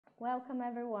Welcome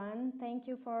everyone. Thank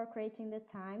you for creating the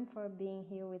time for being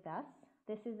here with us.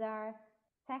 This is our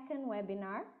second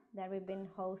webinar that we've been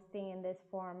hosting in this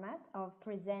format of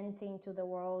presenting to the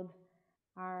world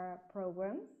our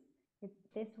programs.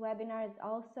 This webinar is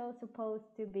also supposed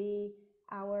to be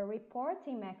our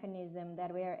reporting mechanism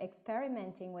that we are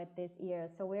experimenting with this year.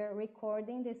 So we're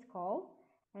recording this call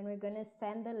and we're going to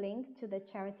send the link to the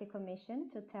Charity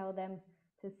Commission to tell them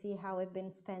to see how we've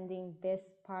been spending this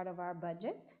part of our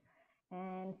budget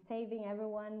and saving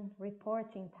everyone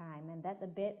reporting time. And that's a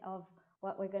bit of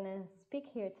what we're going to speak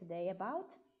here today about.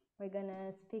 We're going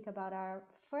to speak about our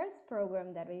first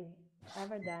program that we've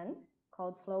ever done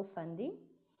called Flow Funding.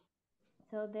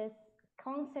 So this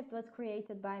concept was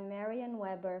created by Marion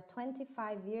Weber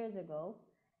 25 years ago.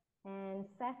 And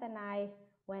Seth and I,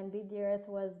 when Be the Earth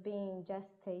was being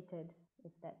gestated,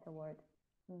 if that's a word,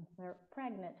 we're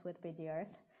pregnant with Be the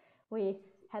Earth, we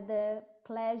had the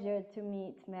pleasure to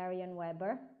meet Marion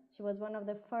Weber. She was one of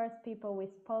the first people we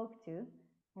spoke to,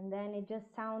 and then it just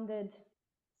sounded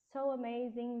so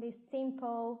amazingly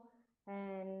simple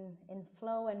and in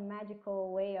flow and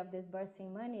magical way of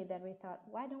disbursing money that we thought,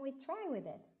 why don't we try with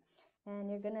it? And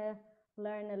you're gonna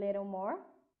learn a little more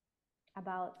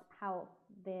about how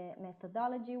the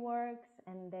methodology works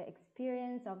and the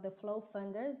experience of the flow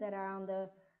funders that are on the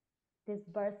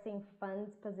disbursing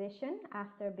funds position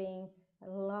after being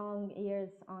long years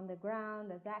on the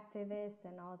ground as activists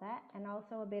and all that, and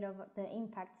also a bit of the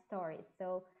impact story.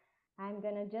 So I'm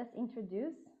gonna just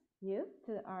introduce you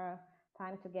to our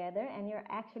time together, and you're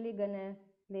actually gonna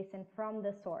listen from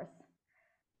the source.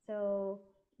 So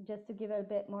just to give a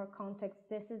bit more context,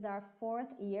 this is our 4th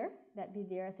year that Be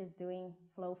the Earth is doing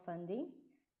flow funding,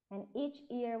 and each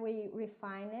year we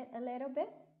refine it a little bit.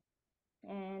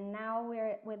 And now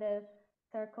we're with a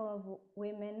circle of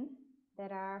women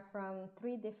that are from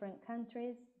 3 different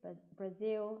countries,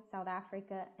 Brazil, South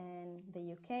Africa, and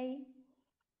the UK.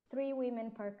 3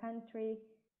 women per country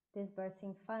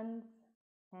disbursing funds.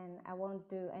 And I won't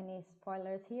do any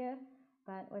spoilers here,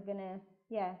 but we're gonna,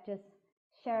 just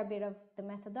share a bit of the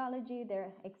methodology,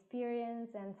 their experience,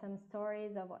 and some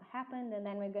stories of what happened. And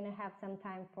then we're gonna have some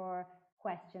time for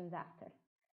questions after.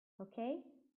 Okay,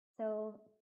 so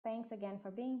thanks again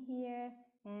for being here,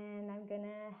 and I'm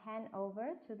gonna hand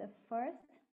over to the first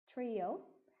trio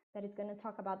that is gonna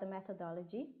talk about the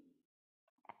methodology.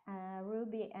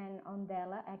 Ruby and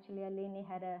Ondela. Actually, Aline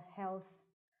had a health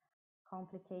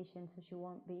complication, so she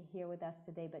won't be here with us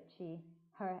today, but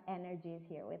her energy is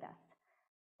here with us.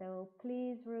 So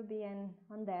please, Ruby and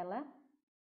Ondela,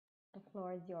 the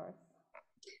floor is yours.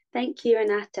 Thank you,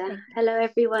 Renata. Hello,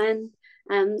 everyone.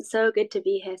 So good to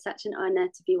be here. Such an honor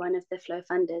to be one of the Flow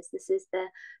funders. This is the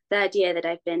 3rd year that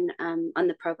I've been on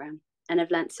the program, and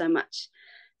I've learned so much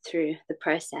through the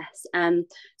process.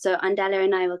 So Ondela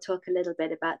and I will talk a little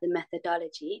bit about the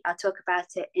methodology. I'll talk about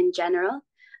it in general,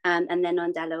 and then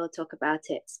Ondela will talk about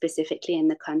it specifically in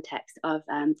the context of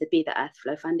the Be the Earth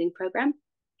Flow funding program.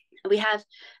 We have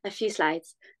a few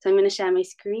slides, so I'm going to share my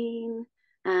screen,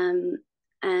 and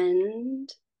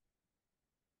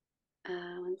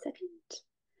one second.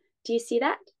 Do you see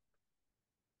that?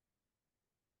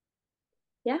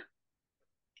 Yeah?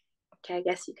 Okay, I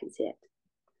guess you can see it.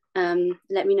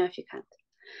 Let me know if you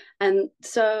can't.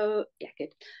 So, yeah,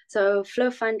 good. So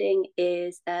Flow Funding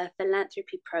is a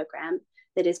philanthropy program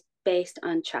that is based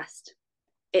on trust.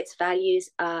 Its values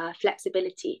are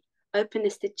flexibility,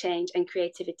 openness to change, and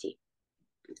creativity.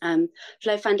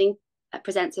 Flow Funding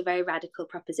presents a very radical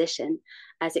proposition,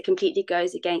 as it completely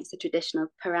goes against the traditional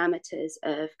parameters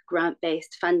of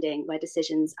grant-based funding, where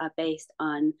decisions are based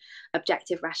on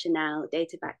objective rationale,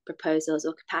 data-backed proposals,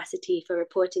 or capacity for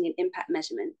reporting and impact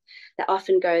measurement that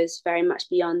often goes very much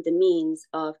beyond the means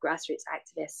of grassroots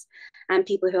activists and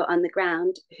people who are on the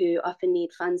ground, who often need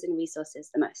funds and resources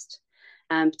the most,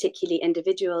 particularly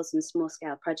individuals and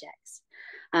small-scale projects.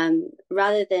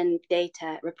 Rather than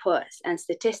data, reports, and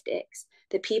statistics,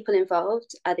 the people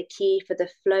involved are the key for the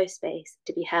flow space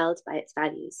to be held by its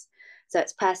values. So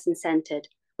it's person-centered,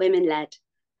 women-led,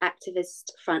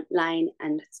 activist, frontline,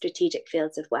 and strategic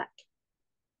fields of work.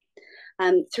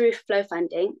 Through Flow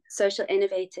Funding, social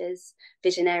innovators,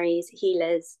 visionaries,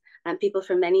 healers, and people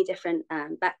from many different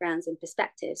backgrounds and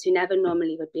perspectives who never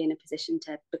normally would be in a position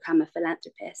to become a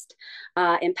philanthropist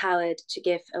are empowered to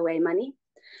give away money.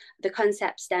 The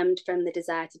concept stemmed from the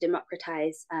desire to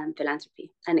democratise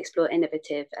philanthropy and explore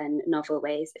innovative and novel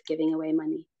ways of giving away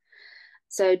money.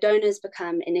 So donors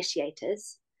become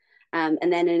initiators, and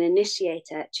then an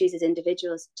initiator chooses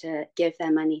individuals to give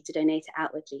their money to donate it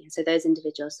outwardly. And so those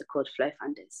individuals are called flow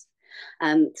funders.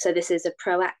 So this is a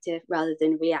proactive rather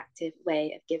than reactive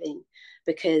way of giving,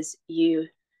 because you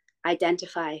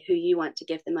identify who you want to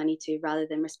give the money to rather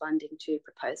than responding to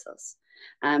proposals.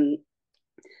 And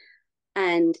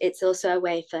it's also a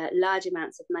way for large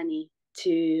amounts of money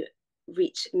to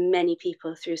reach many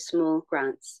people through small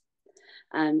grants.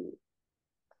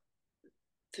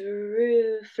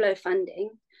 Through flow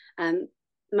funding,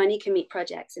 money can meet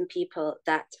projects and people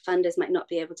that funders might not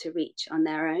be able to reach on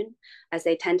their own, as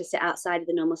they tend to sit outside of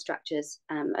the normal structures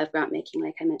of grant making,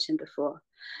 like I mentioned before.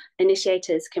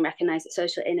 Initiators can recognize that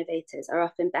social innovators are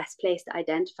often best placed to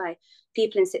identify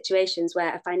people in situations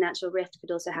where a financial rift could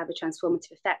also have a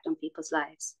transformative effect on people's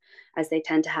lives, as they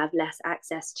tend to have less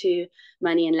access to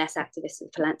money and less activists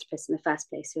and philanthropists in the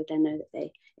first place who would then know that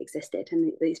they existed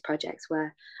and these projects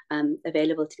were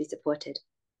available to be supported.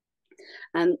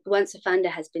 Once a funder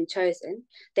has been chosen,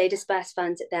 they disperse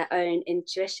funds at their own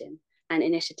intuition and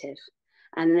initiative.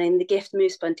 And then the gift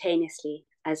moves spontaneously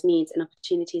as needs and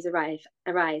opportunities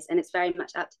arise. And it's very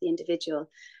much up to the individual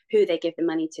who they give the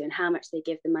money to and how much they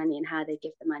give the money and how they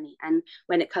give the money. And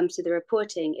when it comes to the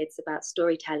reporting, it's about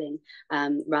storytelling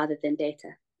rather than data.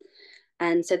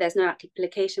 And so there's no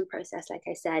application process, like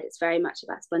I said. It's very much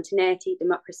about spontaneity,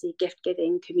 democracy, gift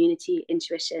giving, community,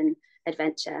 intuition,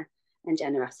 adventure, and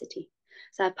generosity.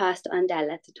 So I passed on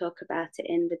Della to talk about it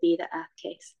in the Be the Earth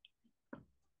case.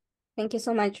 Thank you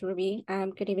so much, Ruby.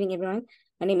 Good evening, everyone.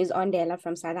 My name is Ondela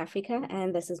from South Africa,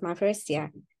 and this is my first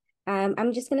year.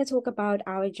 I'm just going to talk about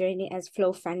our journey as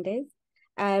flow funders.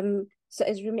 So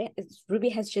as Ruby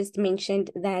has just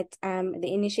mentioned that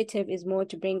the initiative is more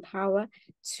to bring power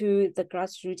to the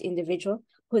grassroots individual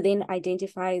who then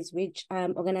identifies which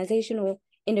organization or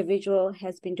individual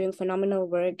has been doing phenomenal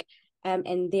work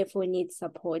and therefore needs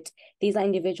support. These are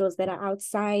individuals that are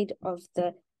outside of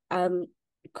the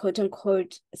quote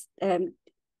unquote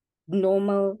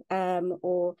normal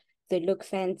or they look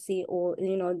fancy or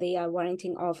they are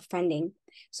warranting of funding.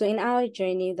 So in our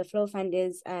journey, the flow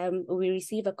funders, we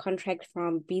receive a contract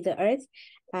from Be the Earth,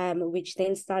 which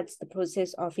then starts the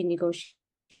process of a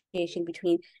negotiation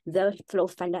between the flow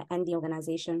funder and the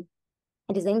organization.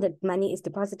 It is then that money is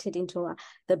deposited into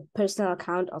the personal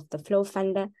account of the flow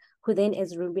funder, who then,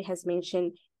 as Ruby has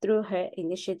mentioned, through her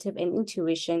initiative and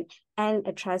intuition and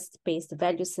a trust-based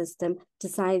value system,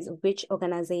 decides which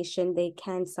organization they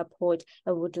can support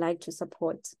or would like to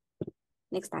support.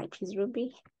 Next slide, please,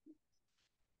 Ruby.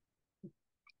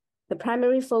 The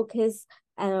primary focus,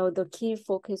 the key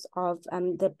focus of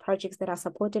the projects that are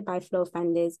supported by flow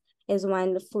funders is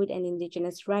one, food and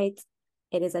indigenous rights.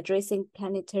 It is addressing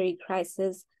planetary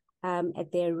crisis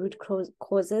at their root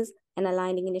causes and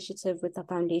aligning initiative with the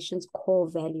foundation's core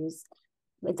values.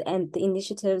 And the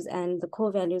initiatives and the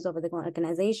core values of the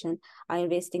organization are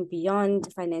investing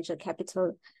beyond financial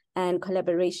capital and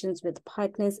collaborations with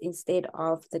partners instead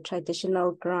of the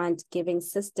traditional grant giving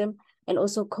system, and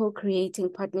also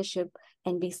co-creating partnership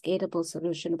and be scalable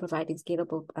solution, providing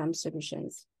scalable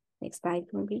solutions. Next slide,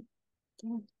 maybe.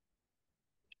 Yeah.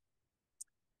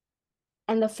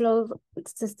 And the flow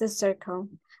sister circle.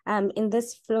 In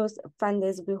this flow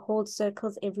funders, we hold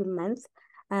circles every month,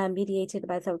 mediated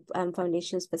by the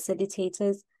foundation's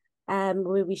facilitators,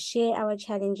 where we share our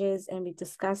challenges and we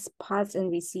discuss paths and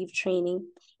receive training.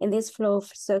 In this flow of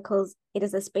circles, it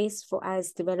is a space for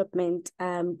us development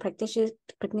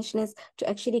practitioners to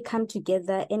actually come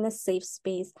together in a safe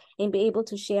space and be able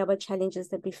to share our challenges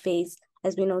that we face,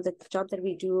 as we know that the job that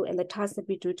we do and the tasks that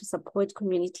we do to support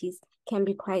communities can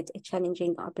be quite a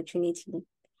challenging opportunity.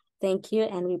 Thank you,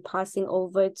 and we're passing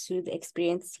over to the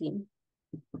experience team.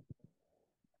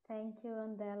 Thank you,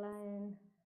 Ondela and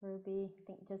Ruby. I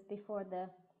think just before the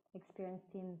experience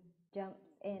team jumps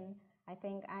in, I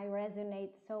think I resonate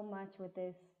so much with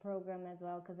this program as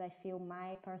well, because I feel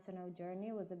my personal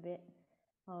journey was a bit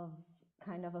of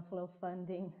kind of a flow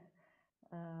funding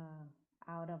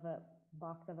out of a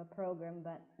box of a program,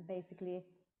 but basically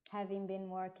having been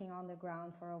working on the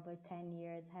ground for over 10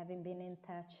 years, having been in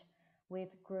touch with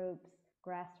groups,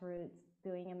 grassroots,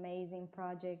 doing amazing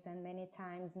projects, and many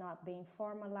times not being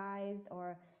formalized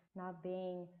or not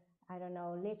being, I don't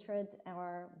know, literate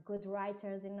or good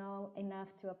writers, enough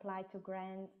to apply to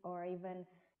grants, or even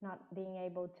not being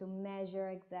able to measure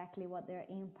exactly what their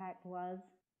impact was.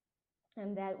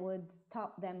 And that would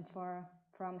stop them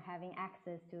from having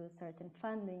access to certain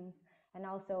funding. And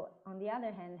also, on the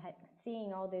other hand,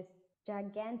 seeing all this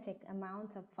gigantic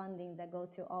amount of funding that go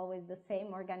to always the same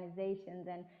organizations,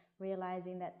 and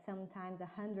realizing that sometimes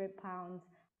 £100,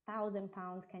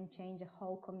 £1,000 can change a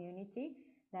whole community,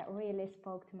 that really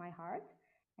spoke to my heart.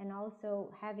 And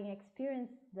also having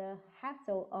experienced the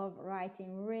hassle of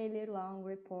writing really long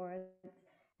reports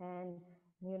and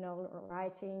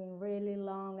writing really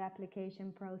long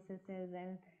application processes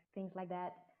and things like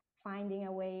that, finding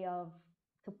a way of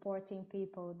supporting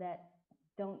people that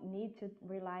don't need to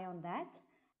rely on that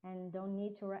and don't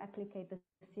need to replicate the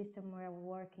system we're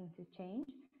working to change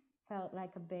felt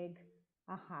like a big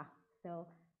aha. So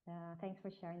thanks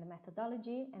for sharing the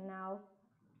methodology. And now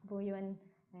Buyo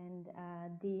and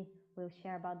Dee will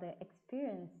share about the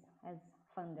experience as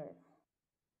funders.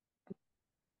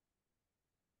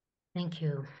 Thank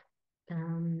you.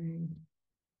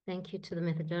 Thank you to the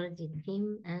methodology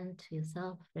team and to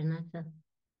yourself, Renata.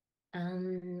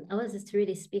 I was just to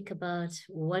really speak about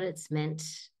what it's meant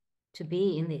to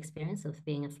be in the experience of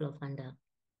being a flow funder.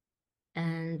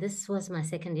 And this was my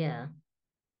second year.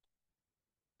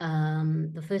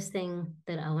 The first thing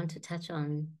that I want to touch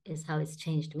on is how it's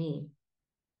changed me.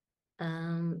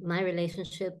 My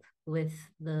relationship with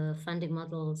the funding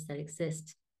models that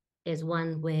exist is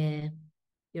one where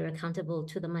you're accountable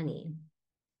to the money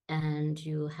and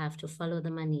you have to follow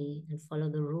the money and follow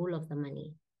the rule of the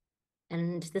money.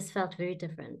 And this felt very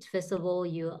different. First of all,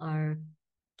 you are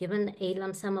given a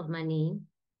lump sum of money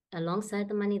alongside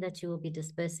the money that you will be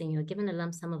dispersing. You're given a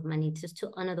lump sum of money just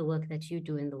to honor the work that you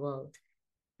do in the world.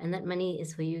 And that money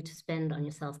is for you to spend on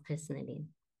yourself personally,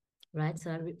 right?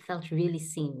 So I felt really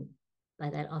seen by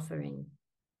that offering.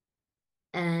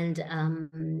 And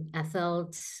I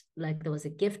felt like there was a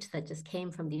gift that just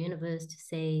came from the universe to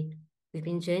say, we've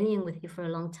been journeying with you for a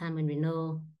long time, and we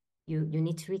know you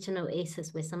need to reach an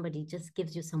oasis where somebody just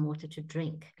gives you some water to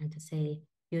drink and to say,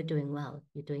 you're doing well,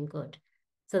 you're doing good.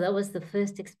 So that was the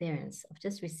first experience of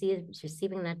just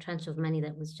receiving that tranche of money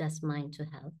that was just mine to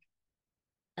have.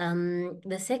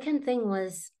 The second thing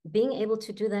was being able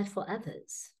to do that for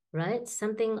others, right?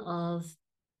 Something of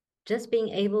just being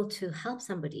able to help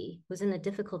somebody who's in a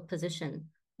difficult position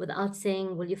without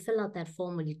saying, will you fill out that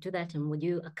form? Will you do that? And will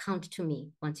you account to me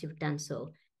once you've done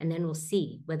so? And then we'll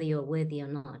see whether you're worthy or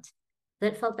not.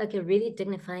 That felt like a really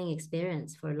dignifying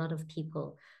experience for a lot of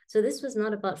people. So this was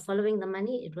not about following the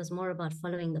money. It was more about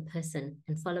following the person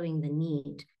and following the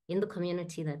need in the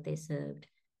community that they served,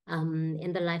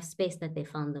 in the life space that they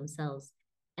found themselves.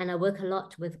 And I work a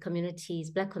lot with communities,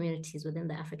 Black communities within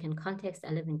the African context.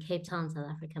 I live in Cape Town, South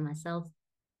Africa myself.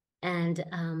 And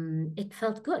it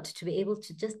felt good to be able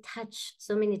to just touch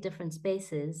so many different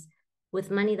spaces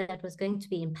with money that was going to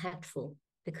be impactful,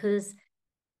 because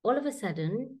all of a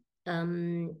sudden,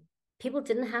 people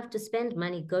didn't have to spend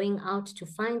money going out to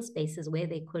find spaces where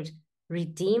they could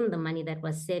redeem the money that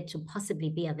was said to possibly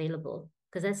be available,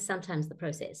 because that's sometimes the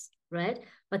process, right?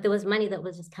 But there was money that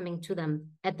was just coming to them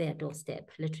at their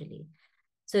doorstep, literally.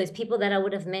 So it's people that I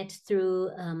would have met through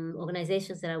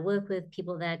organizations that I work with,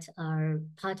 people that are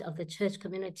part of the church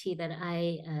community that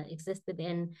I exist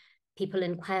within, people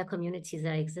in choir communities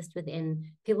that I exist within,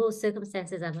 people whose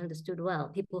circumstances I've understood well,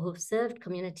 people who've served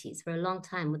communities for a long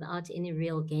time without any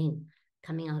real gain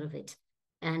coming out of it.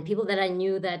 And people that I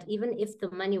knew that even if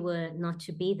the money were not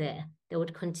to be there, they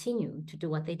would continue to do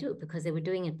what they do because they were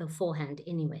doing it beforehand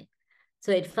anyway.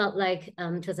 So it felt like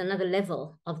it was another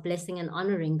level of blessing and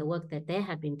honoring the work that they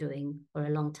had been doing for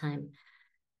a long time.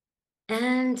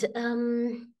 And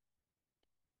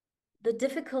the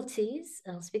difficulties,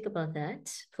 I'll speak about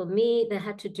that. For me, they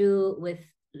had to do with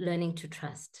learning to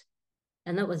trust.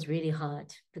 And that was really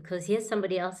hard because here's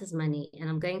somebody else's money and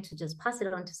I'm going to just pass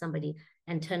it on to somebody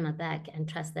and turn my back and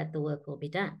trust that the work will be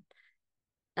done.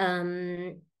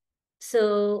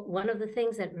 So one of the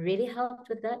things that really helped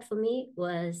with that for me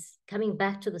was coming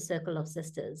back to the circle of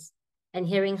sisters and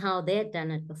hearing how they had done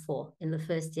it before in the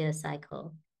first year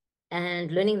cycle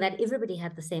and learning that everybody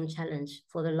had the same challenge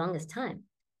for the longest time.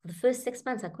 For the first 6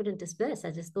 months, I couldn't disperse. I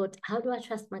just thought, how do I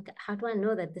trust how do I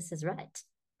know that this is right?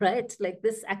 Right? Like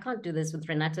this, I can't do this with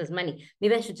Renata's money.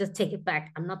 Maybe I should just take it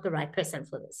back. I'm not the right person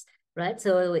for this, right?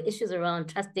 So there were issues around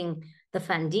trusting the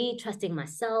fundee, trusting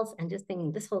myself, and just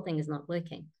thinking this whole thing is not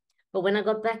working. But when I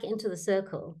got back into the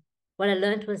circle, what I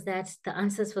learned was that the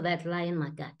answers for that lie in my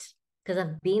gut, because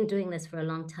I've been doing this for a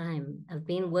long time. I've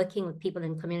been working with people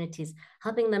in communities,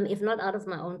 helping them, if not out of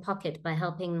my own pocket, by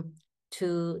helping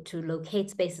to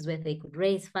locate spaces where they could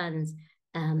raise funds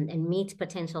and meet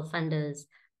potential funders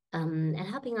and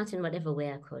helping out in whatever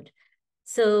way I could.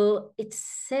 So it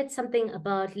said something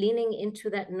about leaning into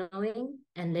that knowing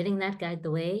and letting that guide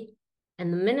the way.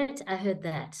 And the minute I heard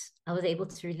that, I was able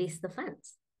to release the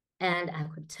funds. And I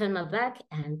could turn my back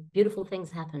and beautiful things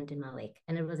happened in my wake.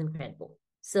 And it was incredible.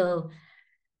 So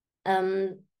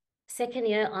second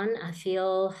year on, I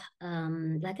feel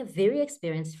like a very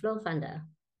experienced flow funder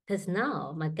because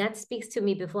now my gut speaks to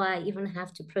me before I even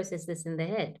have to process this in the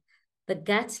head. The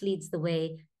gut leads the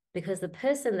way because the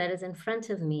person that is in front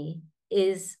of me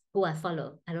is who I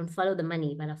follow. I don't follow the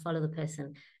money, but I follow the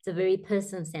person. It's a very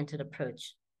person-centered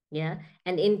approach. Yeah.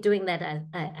 And in doing that,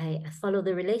 I follow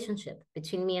the relationship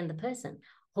between me and the person,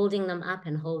 holding them up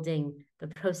and holding the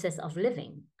process of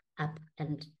living up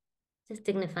and just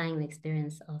dignifying the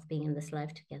experience of being in this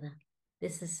life together.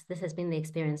 This has been the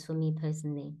experience for me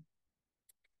personally.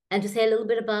 And to say a little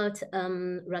bit about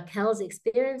Raquel's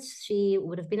experience, she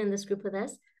would have been in this group with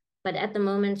us, but at the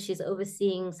moment she's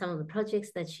overseeing some of the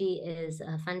projects that she is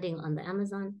funding on the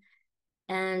Amazon.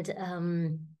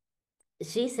 And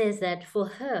she says that for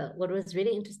her, what was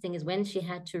really interesting is when she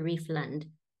had to refund,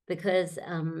 because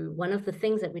one of the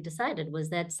things that we decided was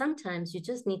that sometimes you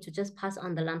just need to just pass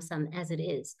on the lump sum as it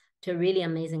is to a really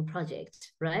amazing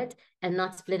project, right? And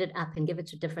not split it up and give it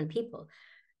to different people.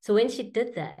 So when she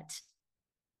did that,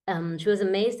 she was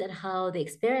amazed at how the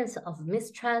experience of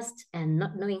mistrust and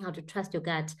not knowing how to trust your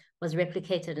gut was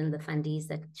replicated in the fundees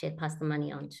that she had passed the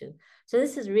money on to. So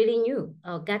this is really new.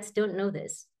 Our guts don't know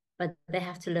this, but they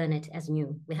have to learn it as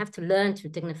new. We have to learn to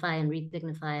dignify and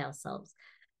re-dignify ourselves.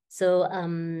 So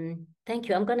thank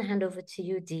you. I'm going to hand over to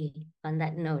you, Dee, on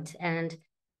that note. And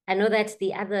I know that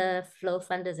the other flow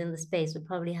funders in the space would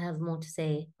probably have more to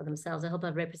say for themselves. I hope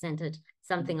I've represented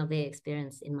something of their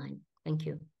experience in mind. Thank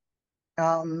you.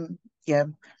 Yeah,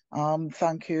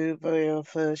 thank you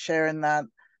for sharing that.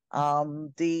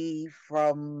 Dee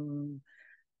from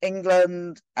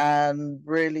England, and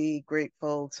really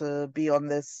grateful to be on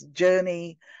this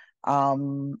journey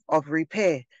of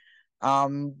repair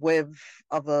with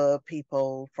other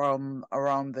people from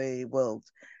around the world.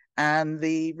 And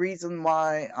the reason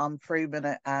why I'm framing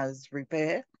it as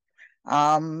repair,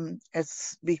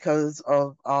 it's because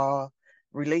of our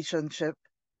relationship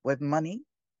with money,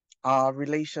 our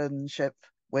relationship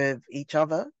with each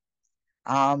other,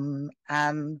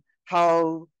 and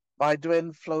how by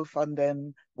doing flow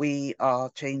funding, we are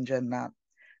changing that.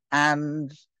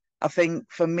 And I think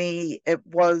for me, it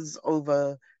was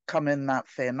overcoming that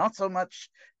fear, not so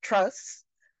much trust,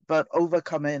 but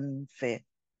overcoming fear,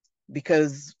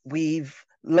 because we've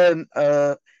learned,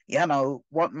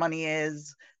 what money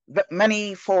is,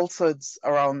 many falsehoods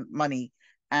around money,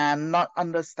 and not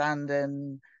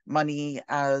understanding money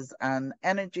as an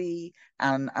energy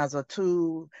and as a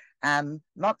tool, and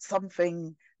not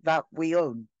something that we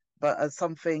own, but as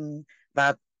something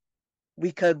that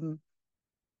we can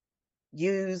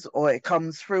use, or it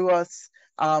comes through us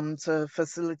to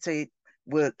facilitate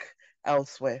work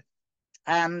elsewhere.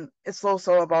 And it's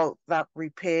also about that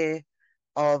repair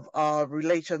of our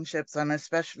relationships, and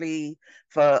especially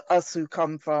for us who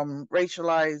come from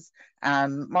racialized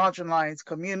and marginalized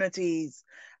communities,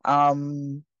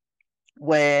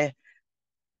 where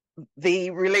the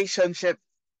relationship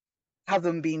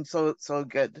hasn't been so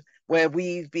good, where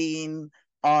we've been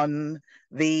on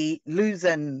the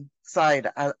losing side,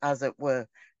 as it were,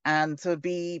 and to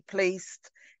be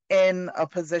placed in a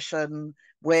position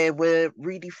where we're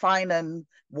redefining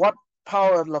what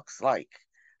power looks like,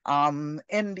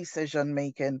 in decision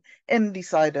making, in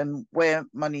deciding where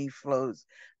money flows,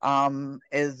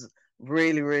 is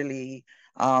really, really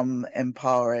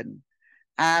empowering.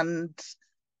 And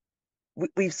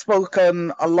we've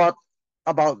spoken a lot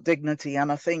about dignity,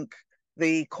 and I think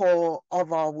the core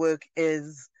of our work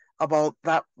is about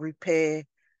that repair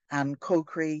and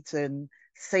co-creating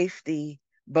safety,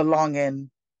 belonging,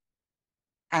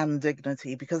 and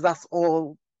dignity, because that's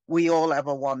all we all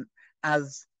ever want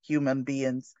as human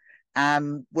beings.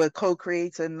 And we're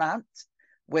co-creating that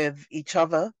with each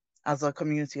other as a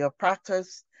community of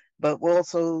practice, but we're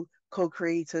also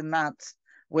co-creating that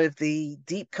with the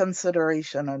deep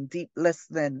consideration and deep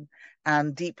listening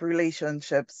and deep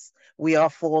relationships we are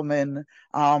forming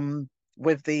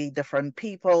with the different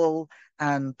people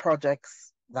and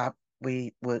projects that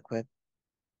we work with.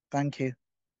 Thank you.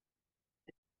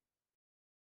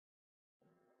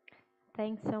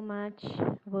 Thanks so much,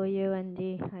 Vuyo and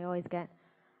Dee. I always get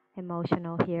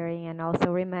emotional hearing and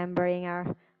also remembering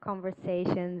our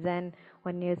conversations, and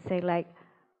when you say like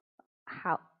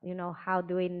how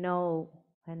do we know,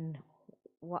 and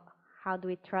how do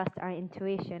we trust our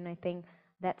intuition? I think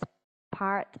that's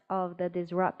part of the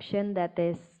disruption that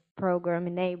this program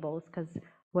enables, because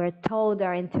we're told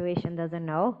our intuition doesn't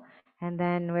know, and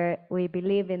then we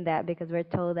believe in that because we're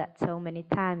told that so many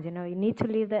times, you need to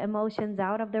leave the emotions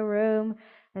out of the room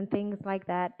and things like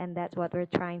that. And that's what we're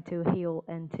trying to heal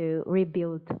and to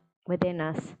rebuild within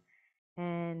us.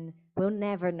 And we'll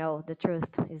never know. The truth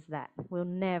is that we'll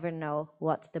never know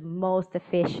what's the most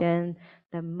efficient,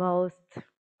 the most,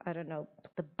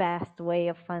 the best way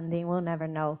of funding. We'll never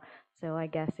know. So I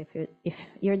guess if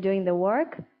you're doing the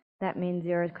work, that means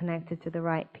you're connected to the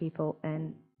right people,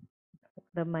 and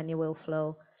the money will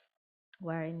flow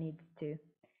where it needs to.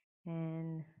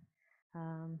 And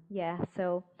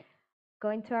so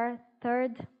going to our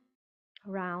third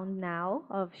round now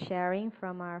of sharing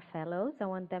from our fellows. I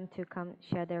want them to come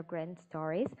share their grant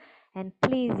stories. And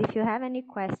please, if you have any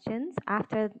questions,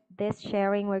 after this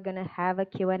sharing, we're going to have a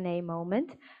Q&A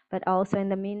moment. But also in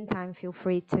the meantime, feel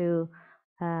free to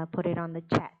put it on the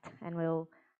chat and we'll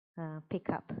pick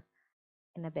up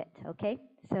in a bit, okay?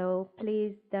 So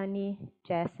please, Dani,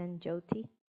 Jess, and Jyoti.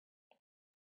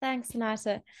 Thanks,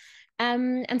 Renata.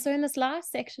 And so in this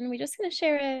last section, we're just going to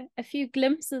share a few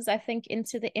glimpses, I think,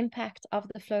 into the impact of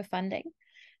the flow funding.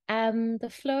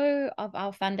 The flow of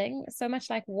our funding, so much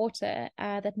like water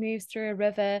that moves through a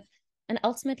river and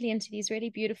ultimately into these really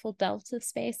beautiful delta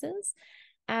spaces.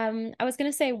 I was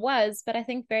going to say was, but I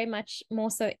think very much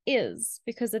more so is,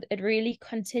 because it really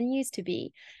continues to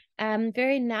be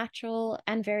very natural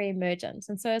and very emergent.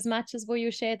 And so as much as you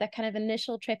shared that kind of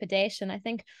initial trepidation, I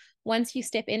think once you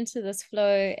step into this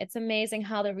flow, it's amazing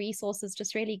how the resources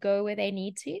just really go where they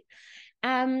need to.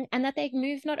 And that they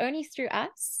move not only through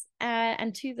us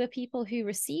and to the people who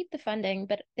receive the funding,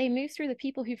 but they move through the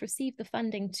people who've received the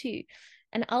funding too,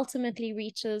 and ultimately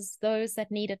reaches those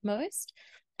that need it most.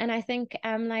 And I think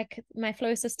like my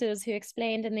flow sisters who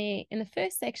explained in the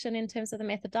first section in terms of the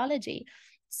methodology,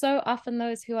 so often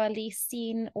those who are least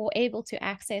seen or able to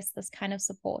access this kind of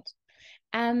support.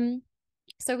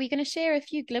 So we're going to share a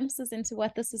few glimpses into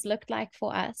what this has looked like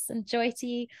for us. And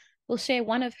Jyoti will share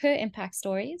one of her impact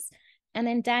stories. And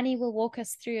then Dani will walk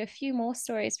us through a few more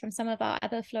stories from some of our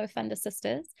other Flow Funder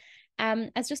sisters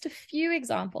as just a few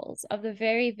examples of the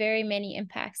very, very many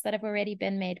impacts that have already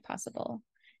been made possible.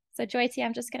 So Jyoti,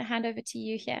 I'm just going to hand over to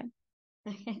you here.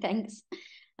 Okay, thanks.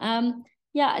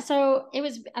 Yeah, so it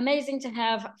was amazing to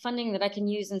have funding that I can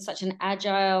use in such an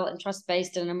agile and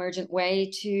trust-based and emergent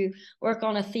way to work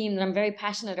on a theme that I'm very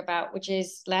passionate about, which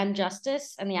is land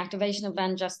justice and the activation of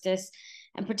land justice,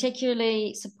 and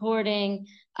particularly supporting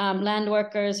land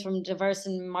workers from diverse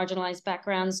and marginalized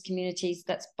backgrounds, communities,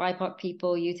 that's BIPOC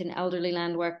people, youth and elderly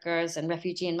land workers, and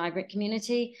refugee and migrant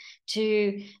community,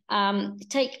 to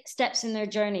take steps in their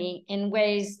journey in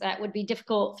ways that would be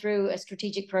difficult through a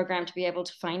strategic program to be able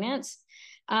to finance.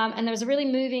 And there was a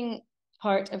really moving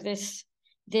part of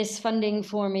this funding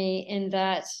for me in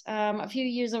that a few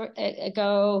years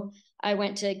ago, I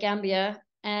went to Gambia.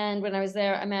 And when I was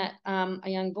there, I met a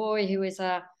young boy who was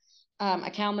a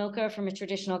cow milker from a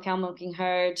traditional cow milking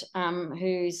herd,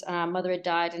 whose mother had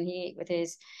died, and he, with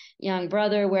his young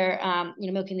brother, were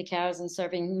milking the cows and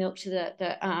serving milk to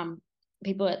the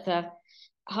people at the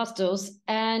hostels.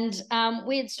 And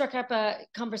we had struck up a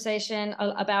conversation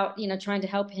about trying to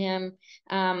help him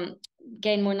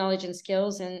gain more knowledge and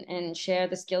skills and share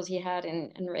the skills he had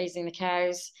in raising the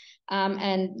cows.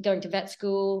 And going to vet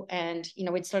school, and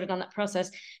we'd started on that process.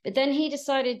 But then he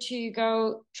decided to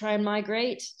go try and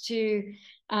migrate to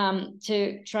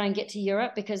try and get to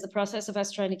Europe, because the process of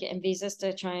us trying to get him visas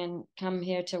to try and come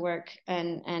here to work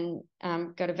and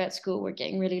go to vet school were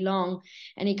getting really long.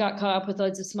 And he got caught up with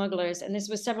loads of smugglers. And this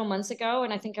was several months ago.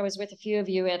 And I think I was with a few of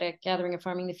you at a gathering of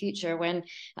Farming the Future when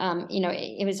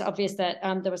it was obvious that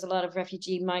there was a lot of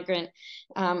refugee migrant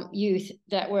youth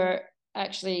that were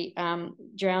actually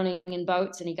drowning in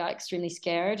boats, and he got extremely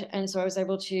scared. And so I was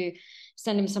able to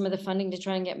send him some of the funding to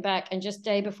try and get him back. And just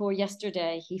day before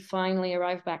yesterday, he finally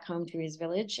arrived back home to his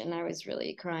village. And I was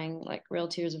really crying, like real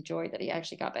tears of joy that he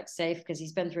actually got back safe, because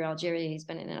he's been through Algeria, he's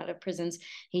been in and out of prisons,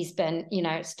 he's been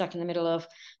stuck in the middle of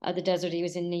the desert. He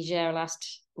was in Niger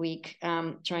last week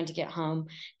trying to get home.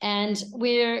 And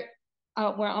we're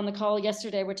on the call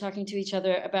yesterday, we're talking to each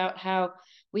other about how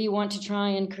we want to try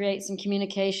and create some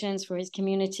communications for his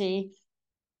community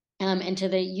and to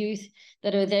the youth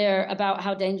that are there about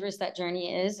how dangerous that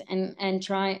journey is, and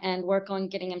try and work on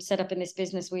getting him set up in this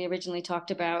business we originally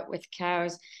talked about with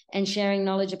cows, and sharing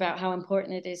knowledge about how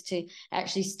important it is to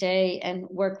actually stay and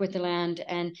work with the land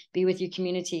and be with your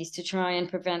communities to try and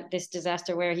prevent this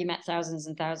disaster, where he met thousands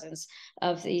and thousands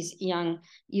of these young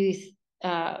youth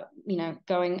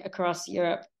going across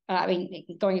Europe.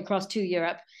 Going across to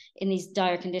Europe in these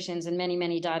dire conditions, and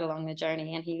many died along the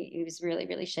journey. And he was really,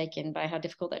 really shaken by how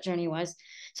difficult that journey was.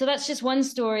 So that's just one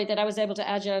story that I was able to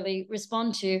agilely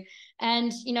respond to.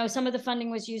 And, some of the funding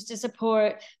was used to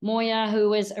support Moya, who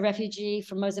was a refugee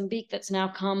from Mozambique that's now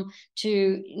come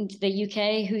to the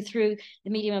UK, who through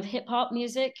the medium of hip hop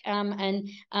music and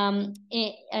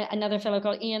another fellow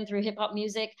called Ian, through hip hop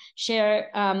music, share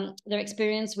their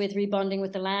experience with rebonding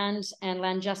with the land and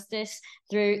land justice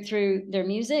through their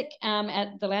music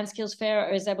at the Land Skills Fair,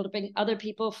 or is able to bring other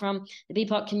people from the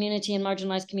BIPOC community and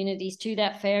marginalized communities to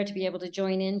that fair to be able to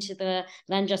join into the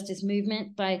land justice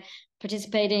movement by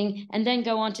participating, and then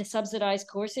go on to subsidize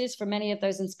courses for many of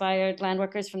those inspired land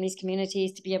workers from these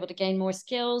communities to be able to gain more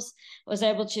skills. I was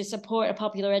able to support a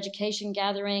popular education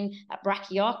gathering at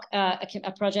Bracioch,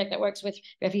 a project that works with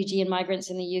refugee and migrants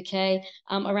in the UK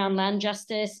around land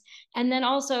justice, and then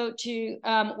also to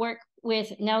work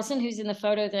with Nelson, who's in the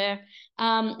photo there,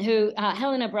 who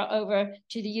Helena brought over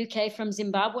to the UK from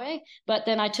Zimbabwe. But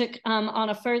then I took on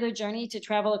a further journey to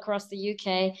travel across the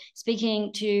UK,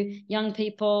 speaking to young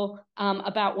people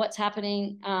about what's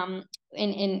happening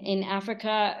in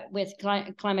Africa with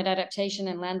climate adaptation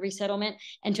and land resettlement,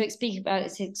 and to speak about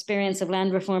its experience of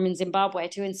land reform in Zimbabwe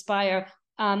to inspire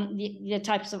the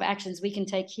types of actions we can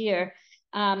take here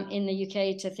in the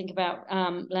UK to think about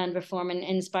land reform and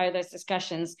inspire those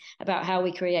discussions about how we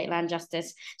create land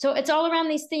justice. So it's all around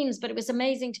these themes, but it was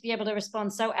amazing to be able to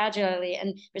respond so agilely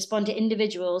and respond to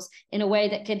individuals in a way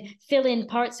that could fill in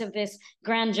parts of this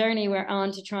grand journey we're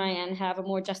on to try and have a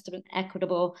more just and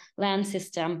equitable land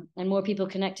system and more people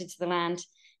connected to the land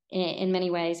in many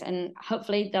ways. And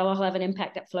hopefully they'll all have an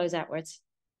impact that flows outwards.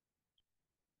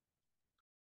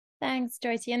 Thanks,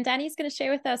 Joyce. And Danny's going to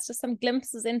share with us just some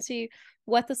glimpses into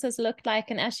what this has looked like.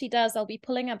 And as she does, I'll be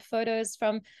pulling up photos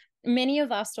from many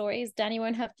of our stories. Danny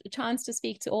won't have a chance to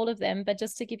speak to all of them, but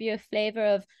just to give you a flavor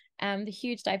of the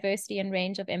huge diversity and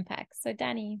range of impacts. So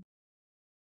Danny.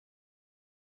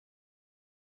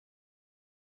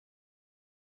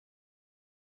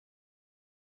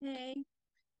 Hey,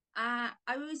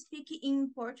 I will speak in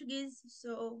Portuguese,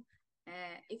 so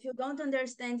if you don't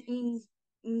understand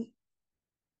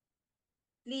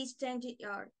please change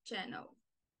your channel.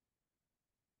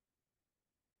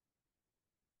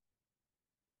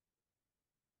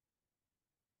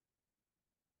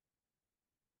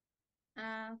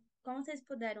 Como vocês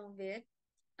puderam ver,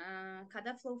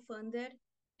 cada Flow Funder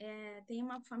tem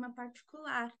uma forma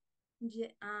particular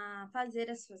de fazer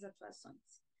as suas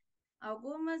atuações.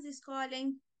 Algumas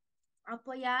escolhem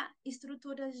apoiar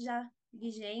estruturas já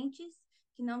vigentes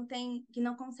que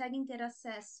não conseguem ter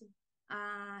acesso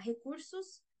a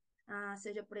recursos,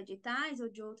 seja por editais ou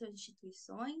de outras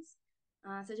instituições,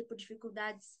 seja por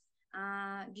dificuldades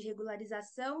de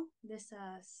regularização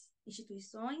dessas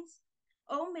instituições,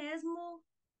 ou mesmo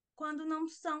quando não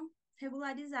são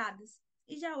regularizadas.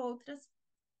 E já outras,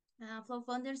 Flow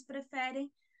Funders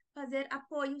preferem fazer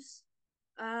apoios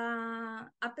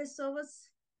a pessoas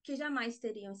que jamais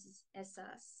teriam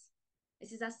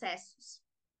esses acessos.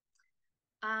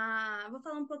 Vou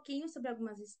falar um pouquinho sobre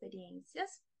algumas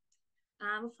experiências.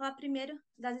 Vou falar primeiro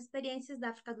das experiências da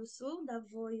África do Sul, da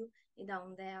Voio e da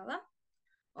Undela,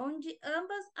 onde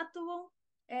ambas atuam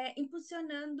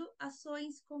impulsionando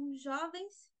ações com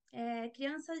jovens,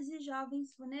 crianças e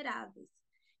jovens vulneráveis,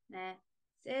 né?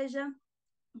 Seja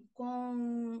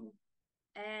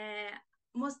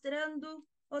mostrando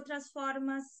outras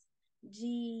formas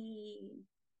de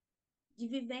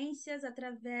vivências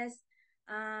através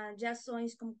de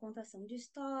ações como contação de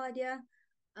história,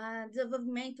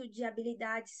 desenvolvimento de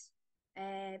habilidades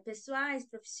pessoais,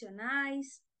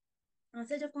 profissionais,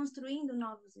 seja construindo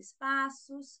novos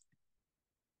espaços,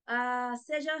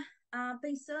 seja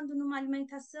pensando numa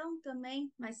alimentação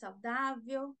também mais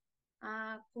saudável,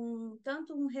 com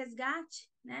tanto um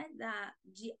resgate, né,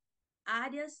 de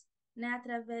áreas, né,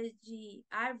 através de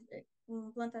com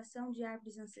plantação de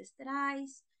árvores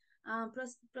ancestrais,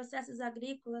 processos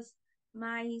agrícolas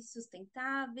mais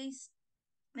sustentáveis,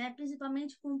 né,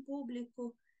 principalmente com um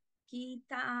público que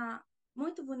está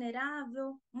muito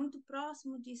vulnerável, muito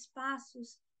próximo de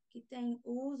espaços que têm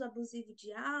o uso abusivo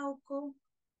de álcool,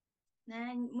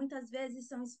 né? Muitas vezes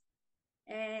são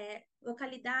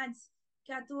localidades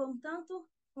que atuam tanto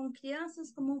com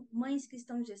crianças como mães que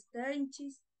estão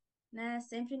gestantes, né?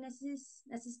 Sempre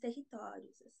nesses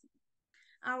territórios. Assim.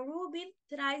 A Ruby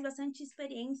traz bastante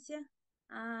experiência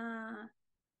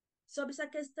sobre essa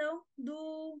questão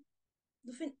do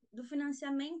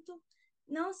financiamento,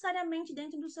 não necessariamente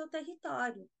dentro do seu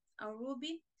território. A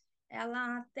Ruby,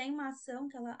 ela tem uma ação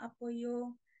que ela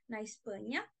apoiou na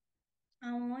Espanha,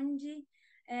 onde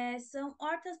são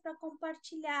hortas para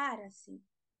compartilhar, assim,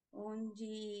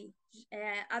 onde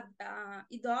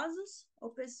idosos ou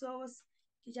pessoas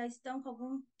que já estão com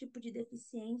algum tipo de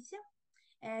deficiência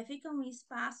ficam em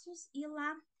espaços e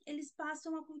lá eles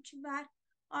passam a cultivar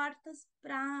hortas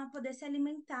para poder se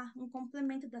alimentar, um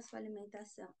complemento da sua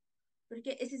alimentação.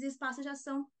 Porque esses espaços já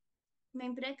são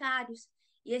bem precários.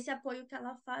 E esse apoio que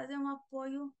ela faz é um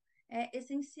apoio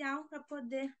essencial para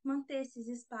poder manter esses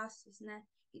espaços, né?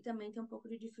 E também tem um pouco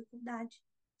de dificuldade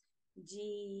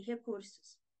de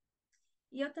recursos.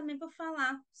 E eu também vou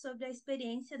falar sobre a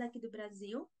experiência daqui do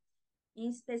Brasil, em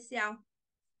especial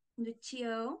do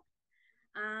Tião,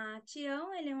 Tião,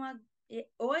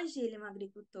 hoje ele é um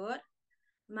agricultor,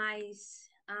 mas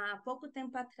há pouco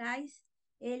tempo atrás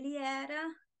ele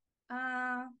era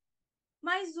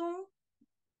mais um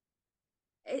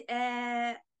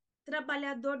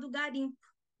trabalhador do garimpo,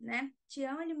 né?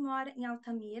 Tião, ele mora em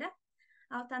Altamira.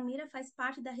 Altamira faz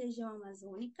parte da região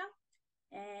amazônica.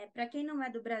 Para quem não é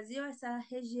do Brasil, essa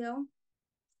região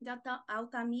de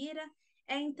Altamira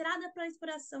é a entrada para a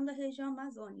exploração da região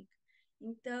amazônica.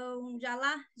 Então,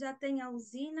 já tem a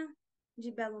usina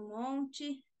de Belo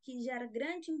Monte, que gera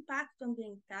grande impacto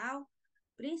ambiental,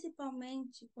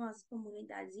 principalmente com as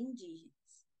comunidades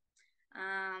indígenas.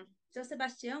 Seu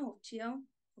Sebastião, ou Tião,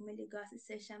 como ele gosta de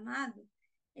ser chamado,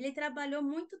 ele trabalhou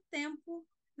muito tempo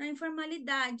na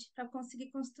informalidade para conseguir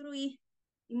construir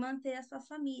e manter a sua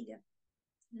família,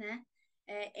 né?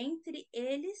 Entre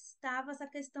eles estava essa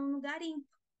questão no garimpo,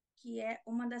 que é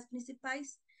uma das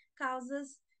principais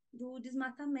causas do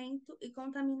desmatamento e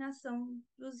contaminação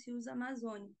dos rios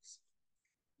amazônicos.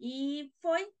 E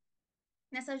foi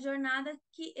nessa jornada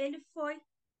que ele foi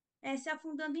se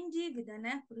afundando em dívida,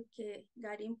 né? Porque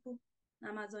garimpo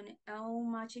na Amazônia é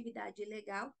uma atividade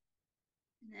ilegal,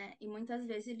 né? E muitas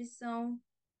vezes eles são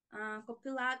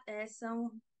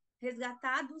são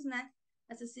resgatados, né?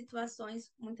 Essas situações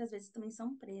muitas vezes também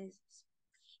são presos.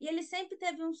 E ele sempre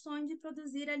teve um sonho de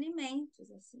produzir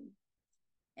alimentos, assim.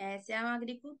 Ser um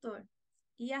agricultor.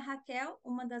 E a Raquel,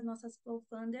 uma das nossas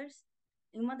co-founders,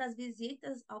 em uma das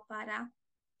visitas ao Pará,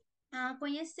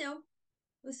 conheceu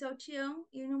o seu Tião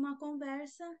e numa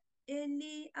conversa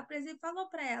ele falou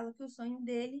para ela que o sonho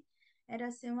dele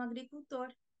era ser um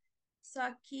agricultor,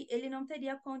 só que ele não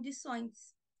teria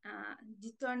condições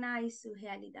de tornar isso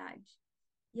realidade.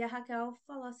 E a Raquel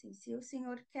falou assim, se o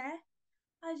senhor quer,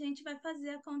 a gente vai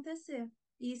fazer acontecer.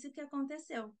 E isso que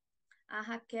aconteceu. A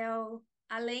Raquel,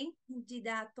 além de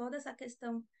dar toda essa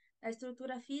questão da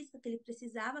estrutura física que ele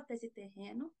precisava para esse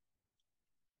terreno,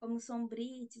 como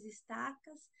sombrites,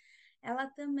 estacas, ela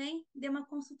também deu uma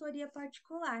consultoria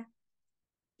particular.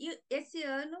 E esse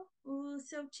ano, o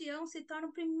seu Tião se torna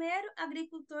o primeiro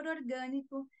agricultor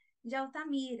orgânico de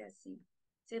Altamira, assim.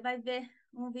 Você vai ver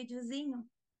um videozinho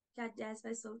que a Jess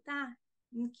vai soltar,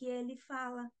 em que ele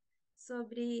fala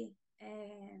sobre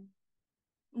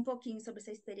um pouquinho sobre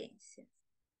essa experiência.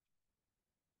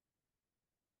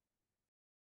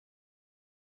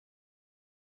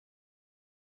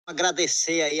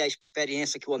 Agradecer aí a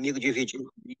experiência que o amigo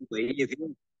dividiu comigo aí,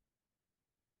 viu?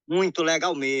 Muito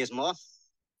legal mesmo, ó.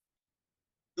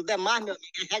 Tudo demais, meu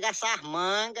amigo, é arregaçar as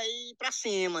mangas e ir pra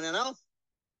cima, né não?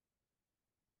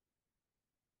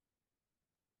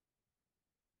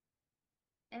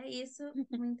 É isso,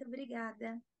 muito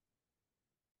obrigada.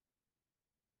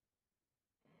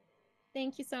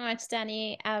 Thank you so much,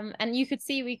 Danny. And you could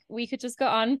see we could just go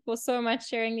on for so much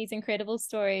sharing these incredible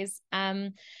stories.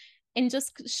 In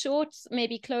just short,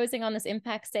 maybe closing on this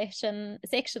impact section,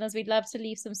 as we'd love to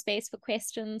leave some space for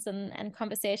questions and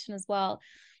conversation as well.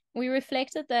 We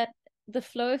reflected that the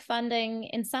flow funding,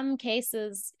 in some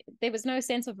cases, there was no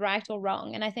sense of right or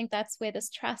wrong. And I think that's where this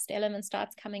trust element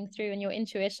starts coming through in your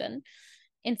intuition.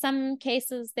 In some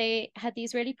cases, they had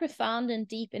these really profound and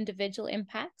deep individual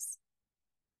impacts.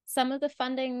 Some of the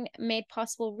funding made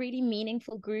possible really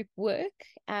meaningful group work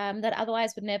that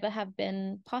otherwise would never have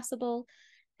been possible.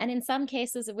 And in some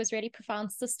cases, it was really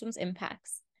profound systems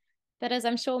impacts. But as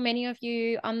I'm sure many of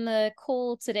you on the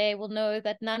call today will know,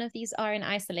 that none of these are in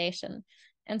isolation.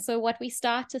 And so what we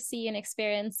start to see and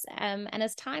experience, and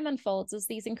as time unfolds, is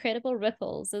these incredible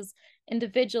ripples as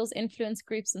individuals influence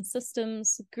groups and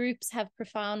systems, groups have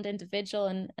profound individual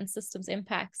and systems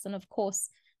impacts, and of course,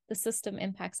 the system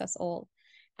impacts us all.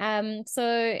 So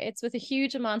it's with a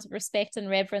huge amount of respect and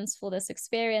reverence for this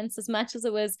experience. As much as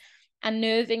it was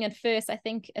unnerving at first, I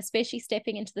think especially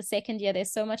stepping into the second year,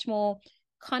 there's so much more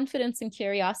confidence and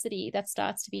curiosity that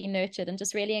starts to be nurtured, and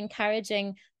just really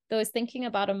encouraging those thinking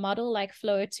about a model like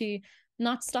flow to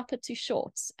not stop it too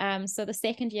short. So the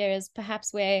second year is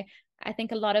perhaps where I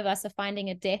think a lot of us are finding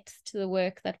a depth to the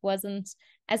work that wasn't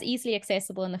as easily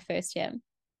accessible in the first year.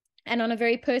 And on a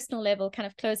very personal level, kind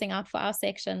of closing out for our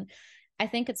section, I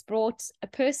think it's brought a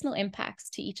personal impacts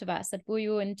to each of us that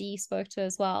Buyu and Dee spoke to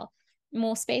as well.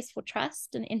 More space for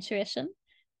trust and intuition.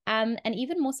 And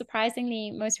even more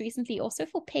surprisingly, most recently, also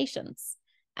for patience.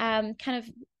 Kind of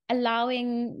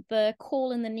allowing the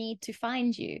call and the need to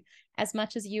find you as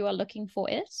much as you are looking for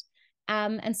it.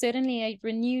 And certainly a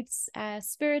renewed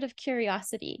spirit of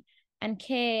curiosity and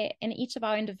care in each of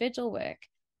our individual work,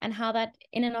 and how that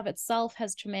in and of itself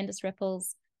has tremendous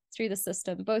ripples through the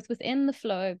system, both within the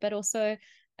flow, but also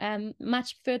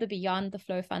much further beyond the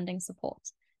flow funding support.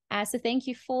 So thank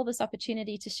you for this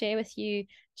opportunity to share with you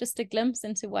just a glimpse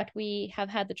into what we have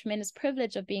had the tremendous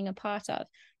privilege of being a part of.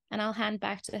 And I'll hand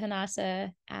back to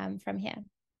Renata from here.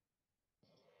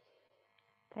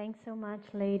 Thanks so much,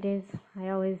 ladies. I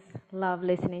always love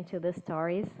listening to the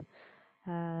stories.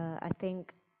 I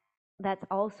think that's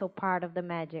also part of the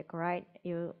magic, right?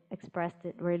 You expressed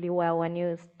it really well when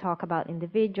you talk about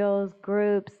individuals,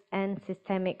 groups, and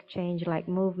systemic change like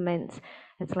movements.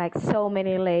 It's like so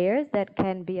many layers that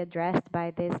can be addressed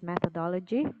by this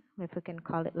methodology, if we can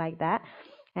call it like that.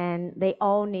 And they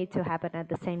all need to happen at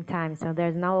the same time. So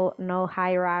there's no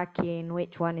hierarchy in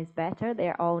which one is better.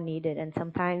 They're all needed. And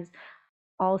sometimes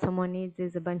all someone needs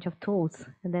is a bunch of tools,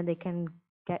 and then they can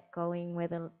get going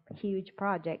with a huge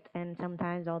project. And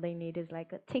sometimes all they need is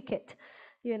like a ticket,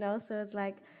 so it's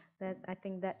like that. I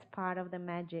think that's part of the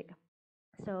magic.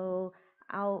 So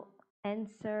I'll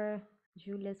answer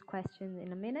Julia's question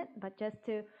in a minute, but just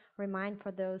to remind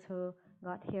for those who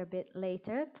got here a bit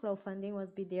later, Flow Funding was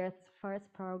BDR's first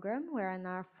program. We're in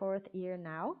our 4th year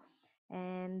now,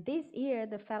 and this year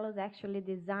the fellows actually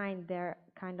designed their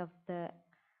kind of the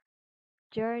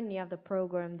journey of the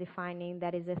program, defining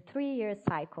that is a 3-year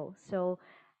cycle. So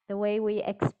the way we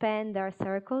expand our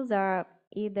circles are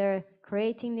either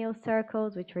creating new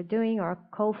circles, which we're doing, or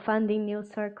co-funding new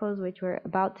circles, which we're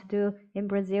about to do in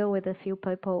Brazil with a few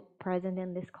people present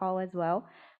in this call as well.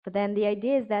 But then the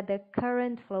idea is that the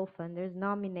current flow funders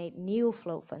nominate new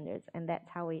flow funders, and that's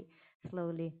how we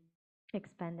slowly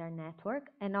expand our network.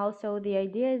 And also the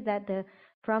idea is that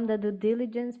from the due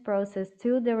diligence process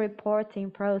to the reporting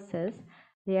process,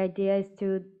 the idea is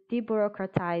to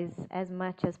debureaucratize as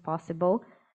much as possible,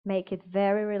 make it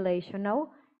very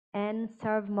relational, and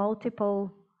serve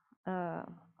multiple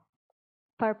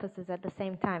purposes at the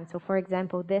same time. So for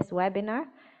example, this webinar,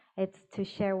 it's to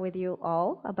share with you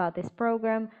all about this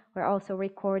program. We're also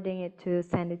recording it to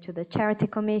send it to the Charity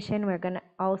Commission. We're going to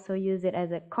also use it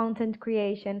as a content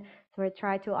creation. So we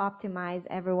try to optimize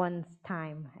everyone's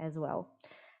time as well.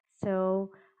 So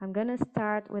I'm going to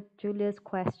start with Julia's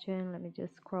question. Let me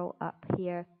just scroll up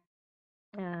here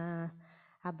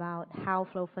about how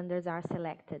flow funders are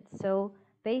selected. So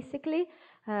basically,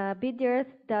 BDR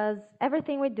does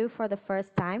everything we do for the first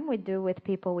time, we do with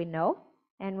people we know,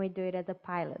 and we do it as a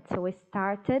pilot. So we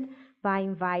started by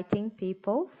inviting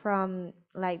people from,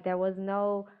 like, there was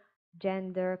no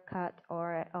gender cut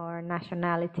or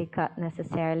nationality cut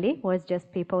necessarily. It was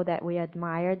just people that we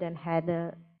admired and had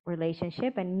a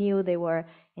relationship and knew they were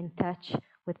in touch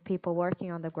with people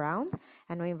working on the ground,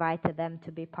 and we invited them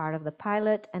to be part of the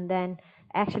pilot. And then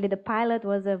actually the pilot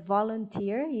was a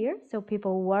volunteer year, so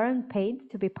people weren't paid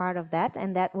to be part of that,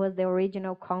 and that was the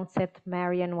original concept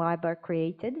Marion Weber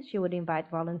created. She would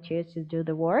invite volunteers to do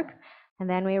the work, and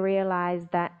then we realized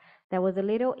that that was a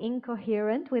little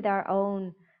incoherent with our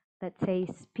own, let's say,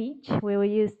 speech.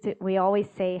 We always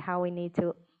say how we need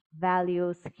to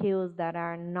value skills that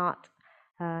are not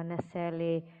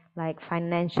necessarily like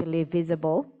financially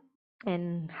visible,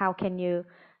 and how can you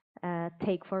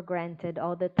take for granted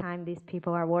all the time these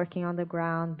people are working on the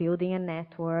ground, building a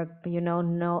network,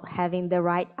 having the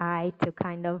right eye to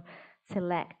kind of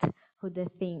select who they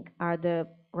think are the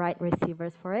right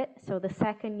receivers for it. So the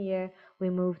second year we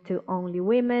moved to only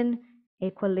women,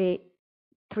 equally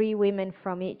 3 women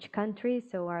from each country.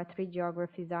 So our 3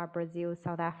 geographies are Brazil,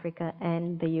 South Africa,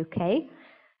 and the UK.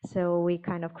 So we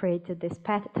kind of created this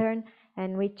pattern,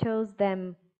 and we chose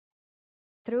them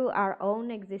through our own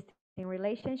existing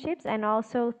relationships and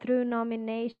also through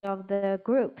nomination of the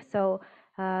group. So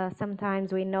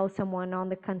sometimes we know someone on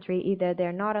the country, either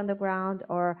they're not on the ground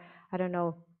or, I don't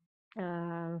know,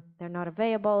 they're not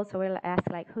available. So we'll ask,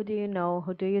 like, who do you know?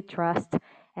 Who do you trust?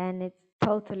 And it's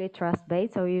totally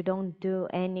trust-based, so you don't do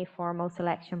any formal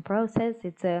selection process.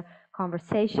 It's a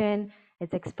conversation.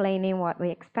 It's explaining what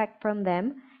we expect from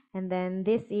them. And then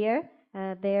this year,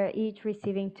 they're each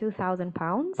receiving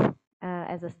 £2,000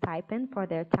 as a stipend for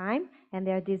their time, and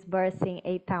they're disbursing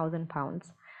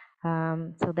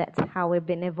 £8,000. So that's how we've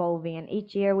been evolving. And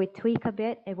each year we tweak a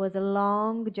bit. It was a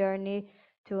long journey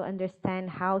to understand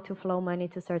how to flow money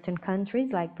to certain countries,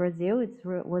 like Brazil. It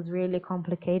was really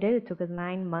complicated. It took us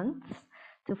 9 months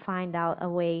to find out a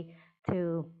way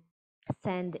to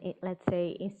send, let's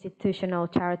say, institutional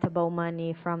charitable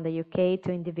money from the UK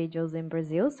to individuals in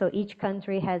Brazil. So each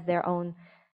country has their own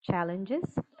challenges.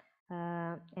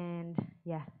 And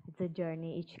yeah, it's a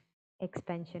journey. Each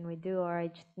expansion we do or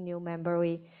each new member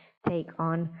we take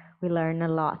on, we learn a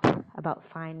lot about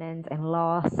finance and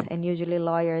laws. And usually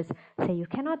lawyers say, you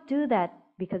cannot do that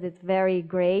because it's very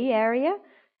gray area.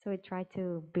 So we try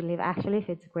to believe, actually, if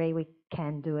it's gray, we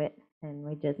can do it. And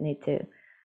we just need to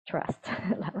trust,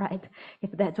 right?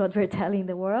 If that's what we're telling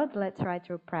the world, let's try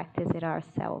to practice it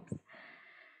ourselves.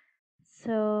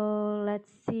 So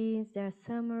let's see, is there a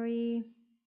summary?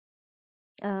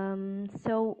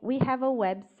 So we have a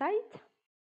website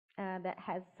that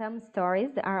has some stories.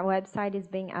 Our website is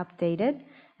being updated,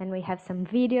 and we have some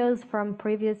videos from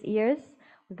previous years.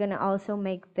 We're going to also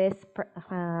make this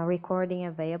recording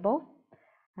available.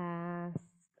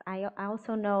 I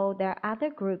also know there are other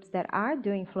groups that are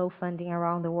doing flow funding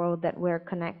around the world that we're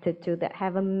connected to that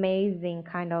have amazing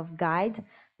kind of guide.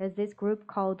 There's this group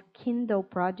called Kindle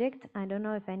Project. I don't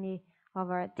know if any of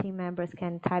our team members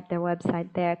can type their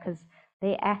website there, because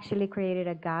they actually created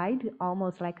a guide,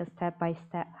 almost like a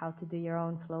step-by-step how to do your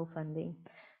own flow funding.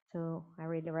 So I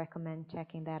really recommend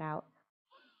checking that out.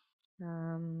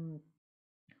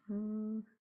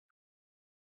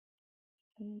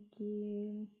 Thank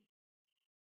you.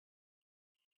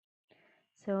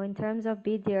 So in terms of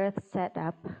Be the Earth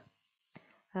setup,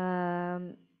 how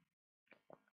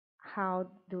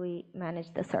do we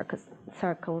manage the circus?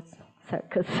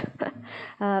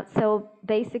 So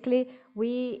basically,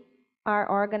 we are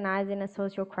organizing a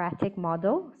sociocratic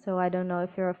model. So I don't know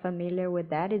if you're familiar with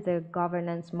that. It's a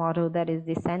governance model that is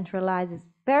decentralized. It's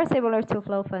very similar to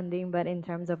flow funding, but in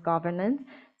terms of governance.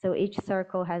 So each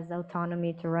circle has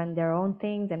autonomy to run their own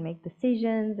things and make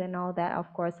decisions and all that,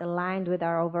 of course, aligned with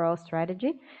our overall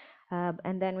strategy.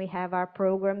 And then we have our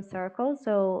program circle.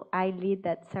 So I lead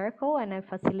that circle and I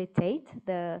facilitate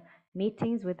the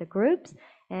meetings with the groups.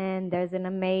 And there's an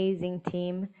amazing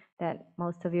team that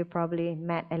most of you probably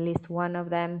met at least one of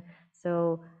them.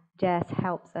 So Jess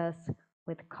helps us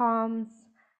with comms.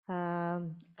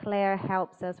 Claire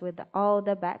helps us with all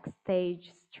the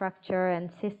backstage structure and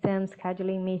systems,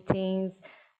 scheduling meetings,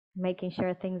 making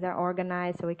sure things are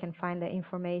organized so we can find the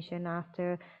information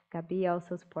after. Gabi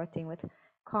also supporting with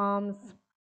comms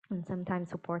and sometimes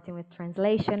supporting with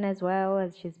translation as well,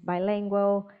 as she's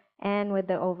bilingual, and with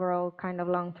the overall kind of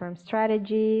long-term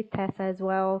strategy, Tessa as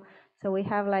well. So we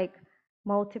have like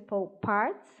multiple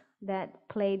parts that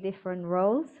play different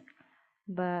roles.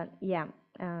 But yeah,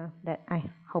 that I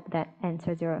hope that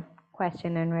answers your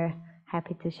question, and we're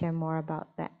happy to share more about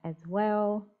that as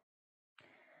well.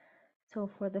 So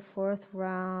for the fourth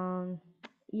round,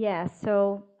 yeah,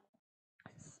 so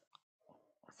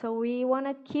we want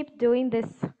to keep doing this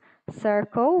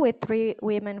circle with 3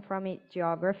 women from each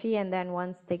geography, and then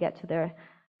once they get to their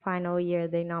final year,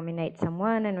 they nominate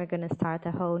someone, and we're going to start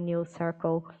a whole new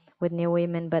circle with new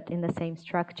women, but in the same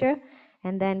structure.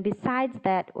 And then besides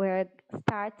that, we're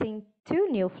starting 2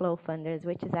 new flow funders,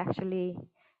 which is actually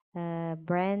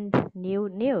brand new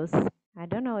news. I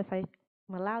don't know if I'm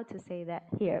allowed to say that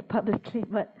here publicly,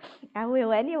 but I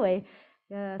will anyway.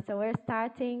 So we're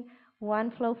starting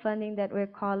one flow funding that we're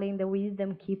calling the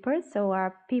Wisdom Keepers. So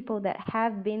our people that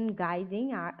have been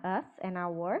guiding us and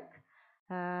our work,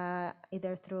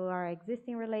 either through our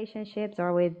existing relationships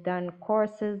or we've done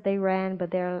courses they ran,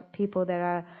 but there are people that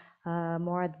are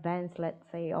more advanced, let's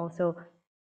say, also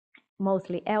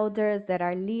mostly elders that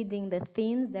are leading the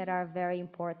themes that are very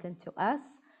important to us.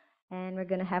 And we're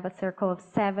going to have a circle of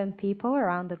 7 people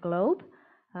around the globe.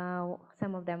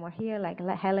 Some of them were here, like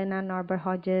Helena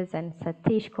Norber-Hodges and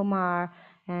Satish Kumar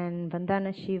and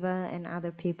Vandana Shiva and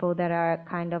other people that are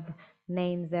kind of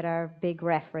names that are big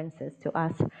references to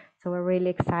us. So we're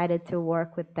really excited to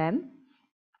work with them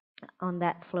on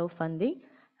that flow funding.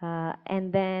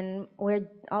 And then we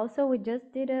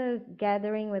just did a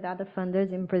gathering with other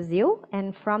funders in Brazil,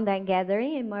 and from that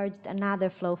gathering emerged another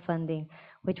flow funding,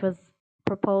 which was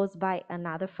proposed by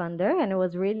another funder, and it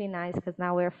was really nice because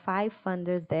now we're 5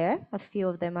 funders there. A few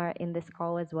of them are in this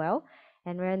call as well,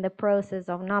 and we're in the process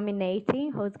of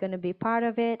nominating who's going to be part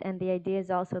of it. And the idea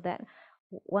is also that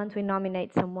once we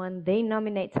nominate someone, they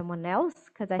nominate someone else,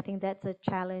 because I think that's a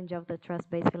challenge of the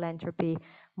trust-based philanthropy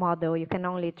model. You can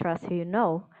only trust who you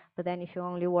know, but then if you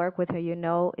only work with who you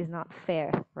know, it's not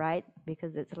fair, right?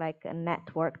 Because it's like a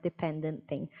network dependent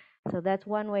thing. So that's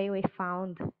one way we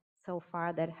found so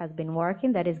far that has been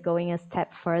working, that is going a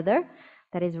step further,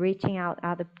 that is reaching out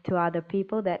to other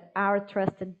people that our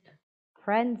trusted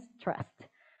friends trust.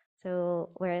 So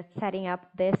we're setting up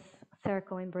this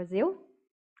circle in Brazil.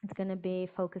 It's going to be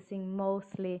focusing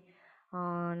mostly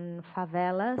on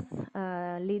favelas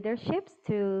leaderships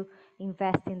to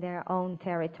invest in their own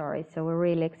territory. So we're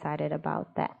really excited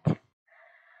about that.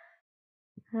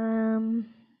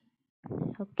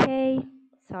 Okay,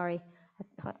 sorry.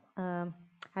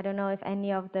 I don't know if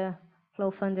any of the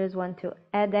flow funders want to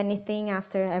add anything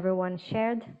after everyone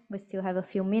shared. We still have a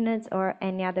few minutes, or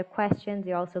any other questions.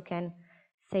 You also can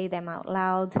say them out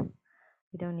loud.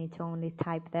 You don't need to only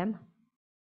type them.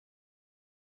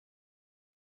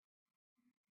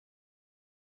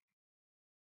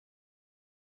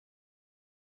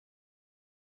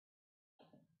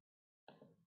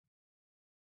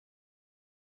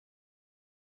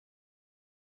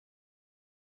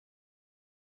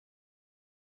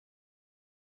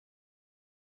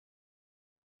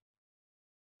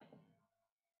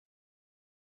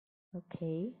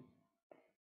 Okay,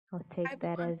 I'll take Hi,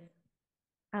 that as,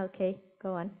 okay,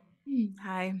 go on.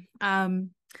 Hi. I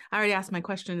already asked my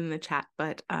question in the chat,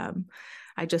 but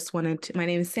I just wanted to, my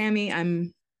name is Sammy.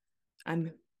 I'm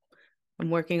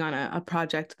working on a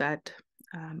project that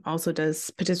also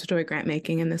does participatory grant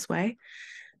making in this way,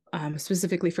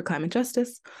 specifically for climate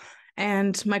justice.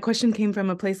 And my question came from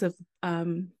a place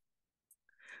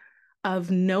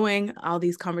of knowing all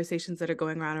these conversations that are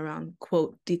going around,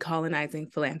 quote,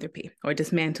 decolonizing philanthropy or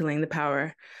dismantling the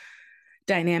power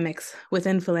dynamics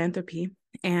within philanthropy,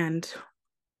 and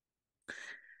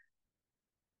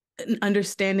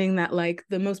understanding that like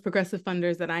the most progressive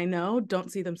funders that I know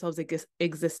don't see themselves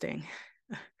existing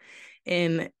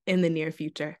in the near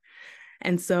future.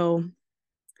 And so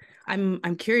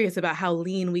I'm curious about how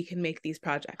lean we can make these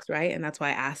projects, right? And that's why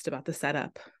I asked about the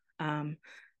setup.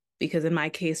 Because in my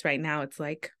case right now, it's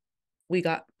like we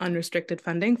got unrestricted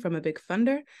funding from a big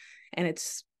funder, and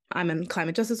I'm a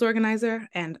climate justice organizer,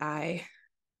 and I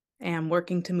am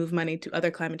working to move money to other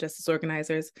climate justice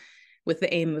organizers with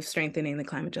the aim of strengthening the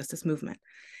climate justice movement.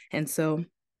 And so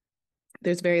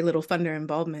there's very little funder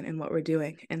involvement in what we're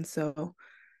doing. And so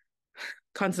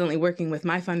constantly working with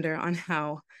my funder on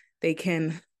how they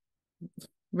can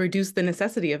reduce the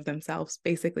necessity of themselves,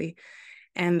 basically.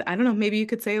 And I don't know, maybe you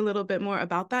could say a little bit more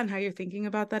about that and how you're thinking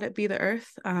about that at Be the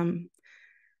Earth.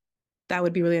 That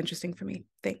would be really interesting for me.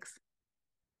 Thanks.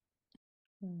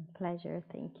 Pleasure,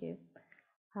 thank you.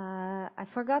 I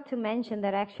forgot to mention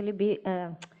that actually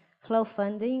flow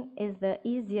funding is the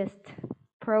easiest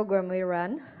program we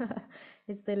run.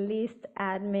 It's the least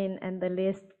admin and the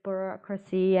least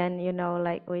bureaucracy, and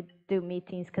like we do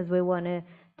meetings because we want to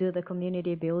do the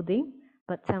community building,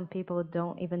 but some people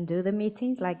don't even do the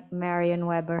meetings, like Marion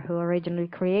Weber, who originally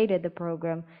created the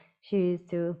program. She used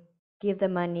to give the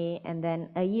money, and then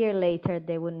a year later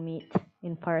they would meet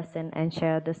in person and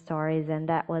share the stories, and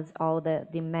that was all the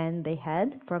demand they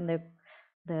had from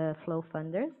the flow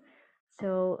funders.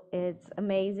 So it's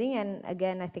amazing, and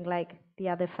again, I think like the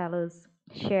other fellows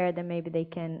shared, that maybe they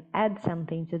can add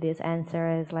something to this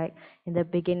answer. Is like in the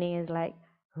beginning is like,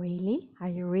 really? Are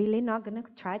you really not gonna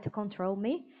try to control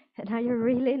me? And are you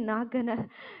really not gonna,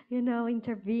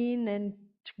 intervene and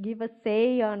give a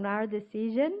say on our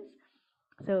decisions?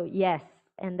 So yes,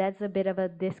 and that's a bit of a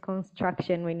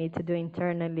deconstruction we need to do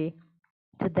internally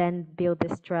to then build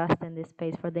this trust and this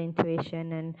space for the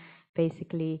intuition. And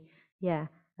basically, yeah,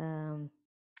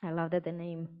 I love that the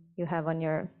name you have on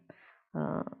your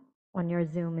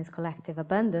Zoom is Collective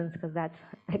Abundance, because that's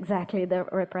exactly the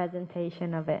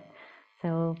representation of it.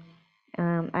 So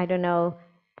I don't know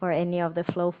for any of the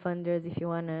flow funders if you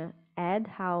want to add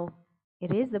how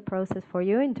it is the process for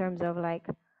you in terms of like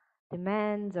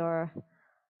demands or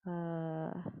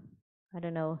I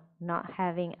don't know, not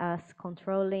having us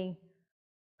controlling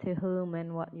to whom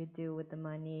and what you do with the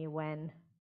money when.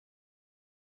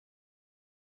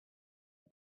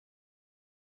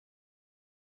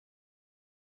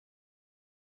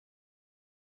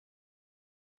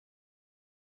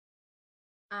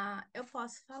 Eu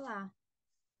posso falar.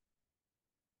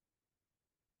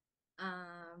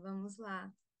 Vamos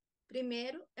lá.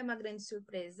 Primeiro, é uma grande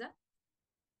surpresa.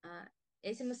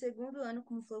 Esse é meu segundo ano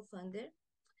como Flow Funder.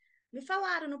 Me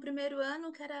falaram no primeiro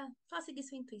ano que era só seguir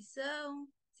sua intuição,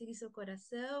 seguir seu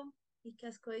coração e que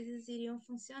as coisas iriam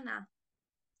funcionar.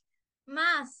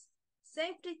 Mas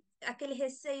sempre aquele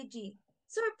receio de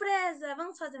surpresa,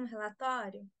 vamos fazer um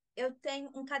relatório? Eu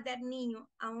tenho um caderninho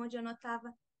onde eu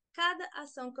anotava cada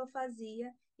ação que eu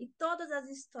fazia e todas as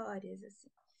histórias, assim,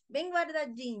 bem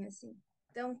guardadinho, assim.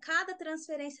 Então, cada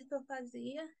transferência que eu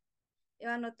fazia, eu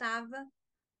anotava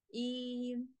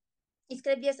e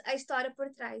escrevia a história por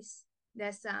trás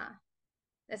dessa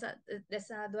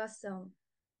doação,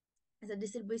 essa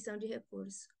distribuição de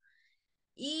recursos.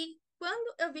 E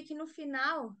quando eu vi que no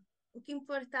final o que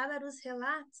importava eram os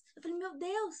relatos, eu falei, meu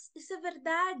Deus, isso é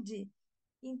verdade.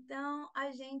 Então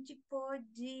a gente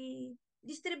pôde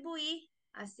distribuir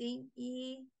assim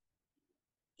e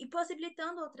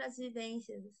possibilitando outras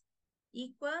vivências.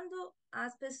 E quando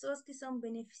as pessoas que são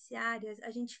beneficiárias,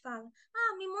 a gente fala,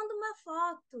 me manda uma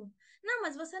foto. Não,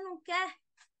 mas você não quer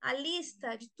a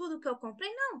lista de tudo que eu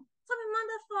comprei? Não, só me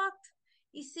manda a foto.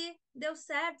 E se deu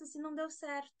certo, se não deu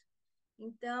certo.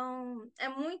 Então, é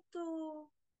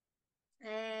muito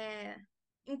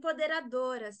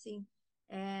empoderador, assim.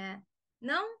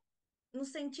 Não no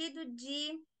sentido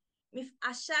de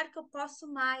achar que eu posso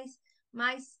mais,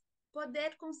 mas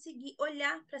poder conseguir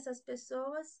olhar para essas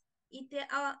pessoas e ter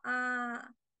a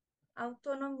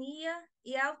autonomia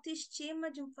e a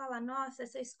autoestima de falar, nossa,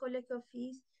 essa escolha que eu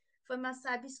fiz foi uma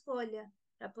sábia escolha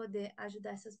para poder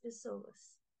ajudar essas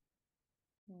pessoas.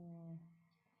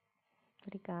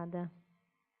 Obrigada.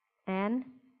 Anne,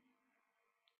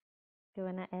 do you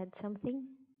want to add something?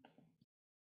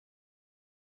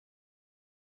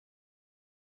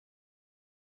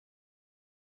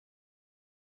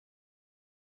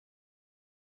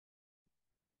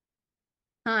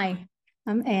 Hi,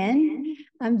 I'm Anne.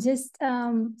 I'm just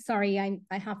sorry,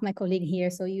 I have my colleague here,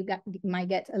 so you might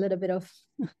get a little bit of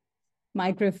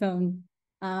microphone.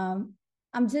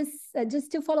 I'm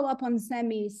just to follow up on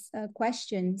Sammy's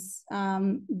questions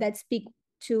that speak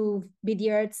to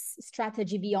BDR's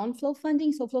strategy beyond flow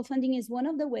funding. So flow funding is one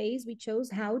of the ways we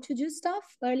chose how to do stuff.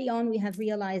 Early on, we have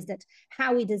realized that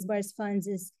how we disburse funds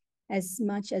is as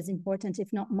much as important,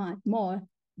 if not more,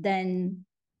 than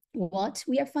what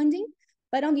we are funding.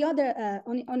 But on the other,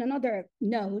 on another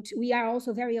note, we are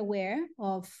also very aware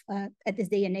of, at this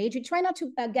day and age, we try not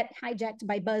to get hijacked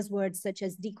by buzzwords such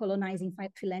as decolonizing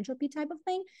philanthropy type of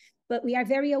thing, but we are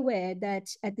very aware that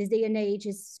at this day and age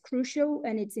is crucial,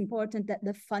 and it's important that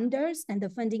the funders and the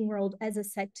funding world as a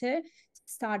sector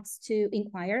starts to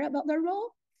inquire about their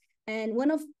role. And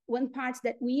one part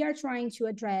that we are trying to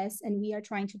address and we are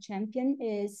trying to champion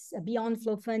is beyond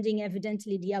flow funding,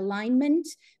 evidently the alignment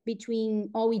between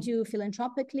all we do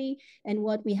philanthropically and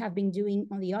what we have been doing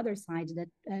on the other side that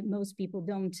most people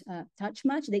don't touch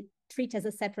much. They treat as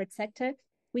a separate sector,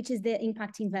 which is the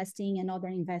impact investing and other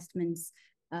investments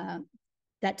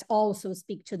that also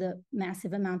speak to the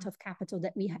massive amount of capital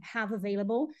that we have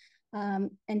available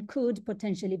and could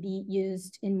potentially be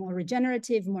used in more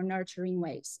regenerative, more nurturing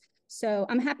ways. So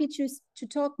I'm happy to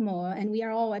talk more, and we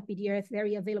are all at BDR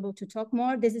very available to talk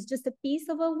more. This is just a piece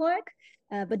of our work,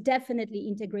 but definitely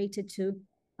integrated to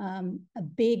a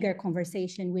bigger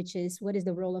conversation, which is what is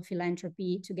the role of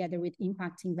philanthropy together with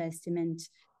impact investment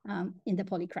in the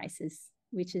polycrisis,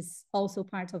 which is also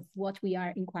part of what we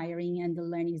are inquiring and the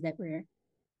learnings that we're,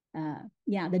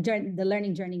 the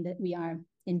learning journey that we are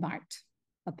embarked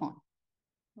upon.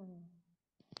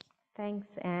 Thanks,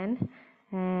 Anne.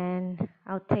 And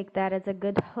I'll take that as a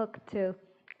good hook to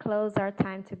close our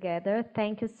time together.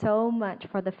 Thank you so much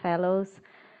for the fellows,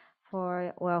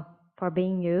 for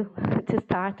being you to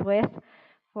start with,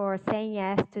 for saying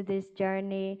yes to this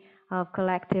journey of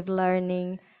collective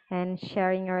learning and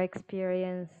sharing your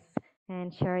experience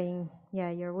and sharing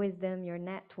your wisdom, your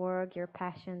network, your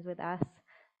passions with us.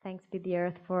 Thanks,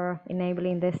 BDR, for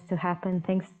enabling this to happen.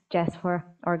 Thanks, Jess, for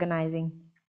organizing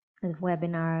this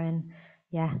webinar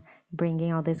and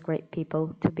bringing all these great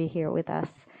people to be here with us.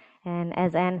 And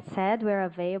as Anne said, we're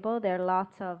available. There are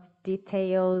lots of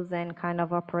details and kind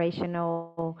of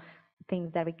operational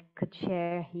things that we could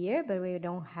share here, but we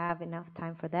don't have enough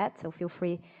time for that. So feel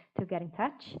free to get in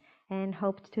touch and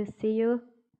hope to see you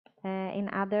in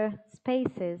other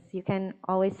spaces. You can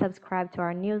always subscribe to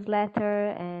our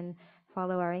newsletter and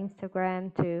follow our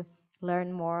Instagram to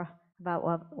learn more about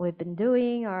what we've been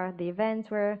doing or the events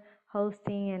we're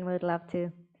hosting, and we'd love to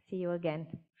see you again.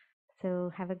 So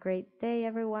have a great day,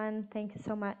 everyone. Thank you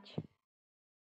so much.